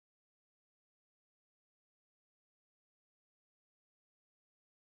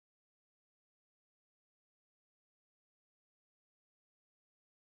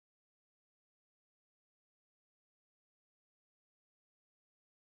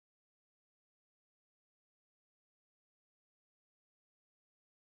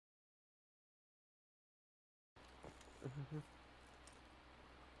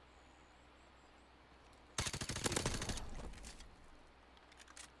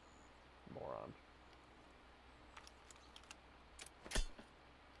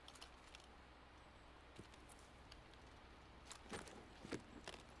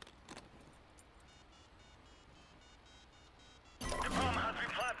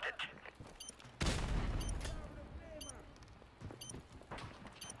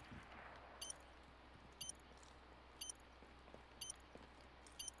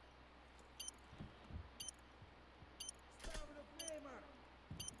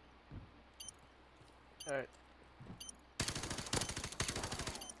Alright.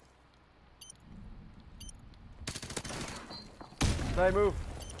 Side move.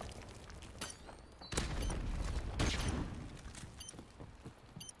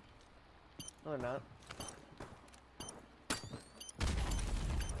 No, they're not.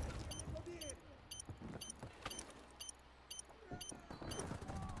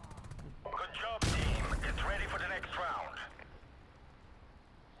 Good job, team. Get ready for the next round.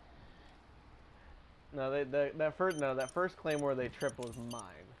 No, that first claymore they tripped was mine.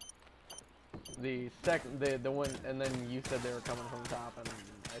 The second, the one, and then you said they were coming from the top, and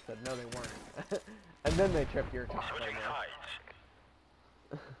I said no, they weren't. And then they tripped your top Switching claymore.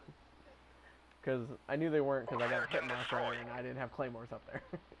 sides. Because I knew they weren't because I got a hit marker and I didn't have claymores up there.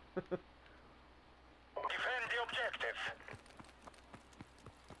 Defend the objective.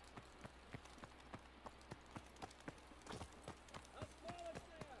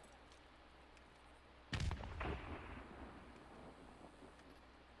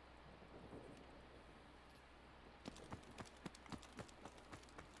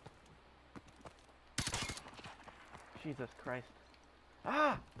 Jesus Christ.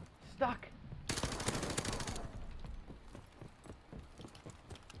 Ah! Stuck!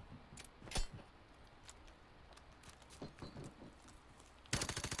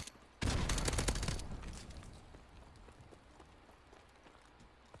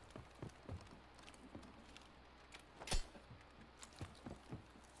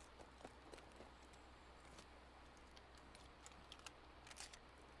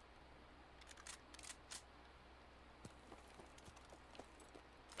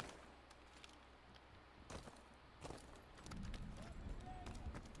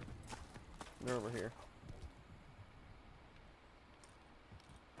 They're over here.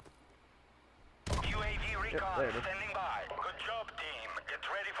 UAV recon there it is. standing by. Good job, team. Get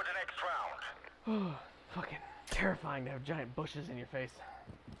ready for the next round. Fucking terrifying to have giant bushes in your face.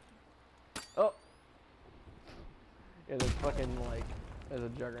 Oh! Yeah, there's fucking, like, there's a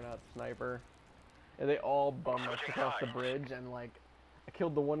juggernaut sniper. And they all bum rushed across the bridge, and, like, I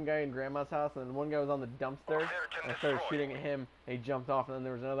killed the one guy in Grandma's house, and then one guy was on the dumpster, and I started shooting at him, and he jumped off, and then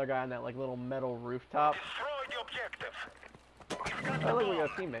there was another guy on that, like, little metal rooftop. Destroy the objective. We've got Oh, the look, we got a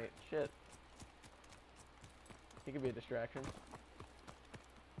bomb. teammate. Shit. He could be a distraction.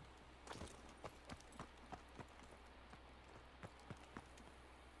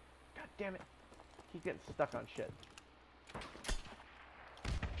 God damn it. Keep getting stuck on shit.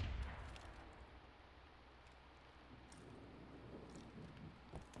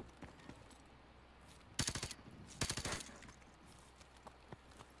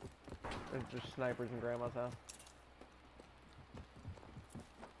 There's just snipers in Grandma's house.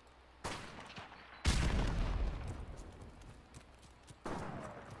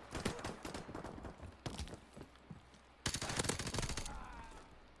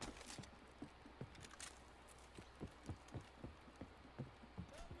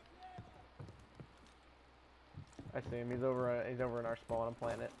 I see him. He's over in our spawn. I'm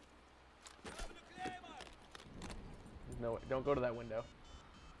playing it. No, don't go to that window.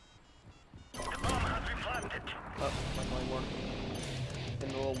 The bomb has been planted. Oh, my claymore. In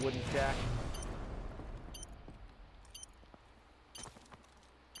the little wooden shack.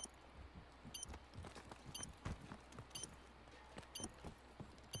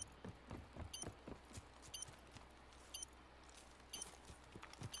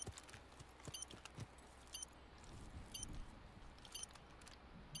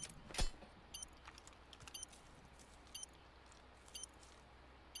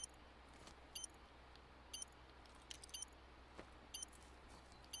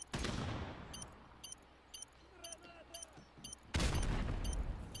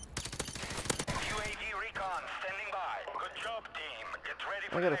 UAV recon standing by. Good job, team. Get ready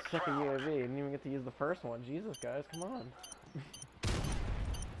for I the got a next second round. UAV. I didn't even get to use the first one. Jesus, guys, come on.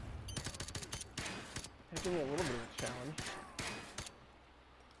 Give me a little bit of a challenge.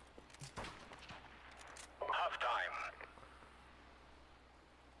 Half time.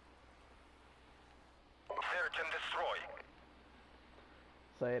 Search and destroy.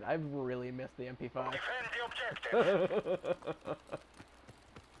 Say it. I've really missed the MP5. Defend the objective.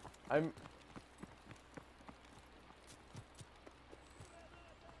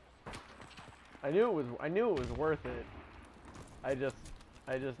 I knew it was worth it.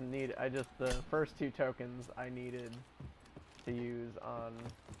 The first two tokens I needed to use on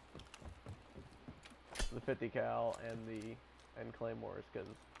the 50 cal and claymores, because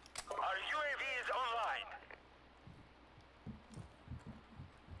Our UAV is online.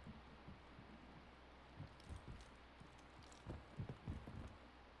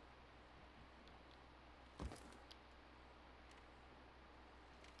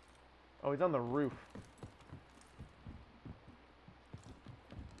 Oh, he's on the roof.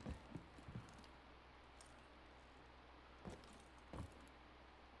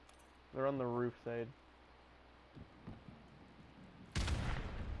 They're on the roof side.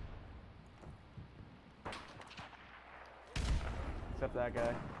 Except that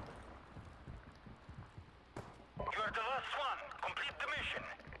guy. You're the last one. Complete the mission.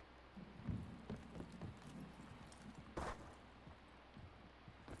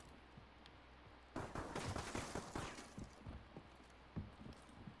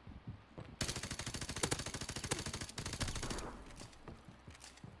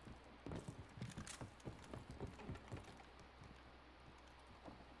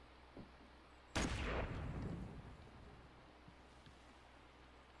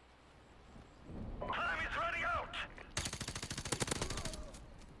 Time is running out.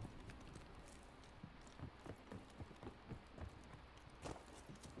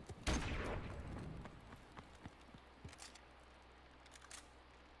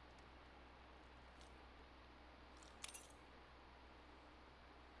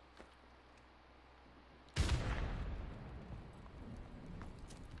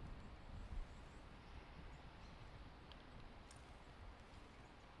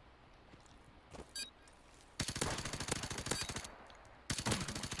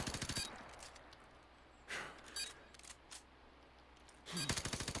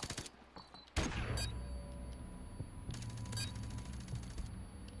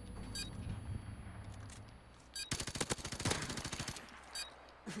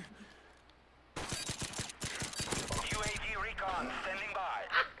 UAV recon standing by.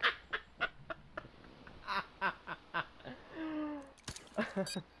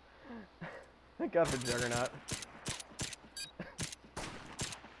 Thank God for Juggernaut.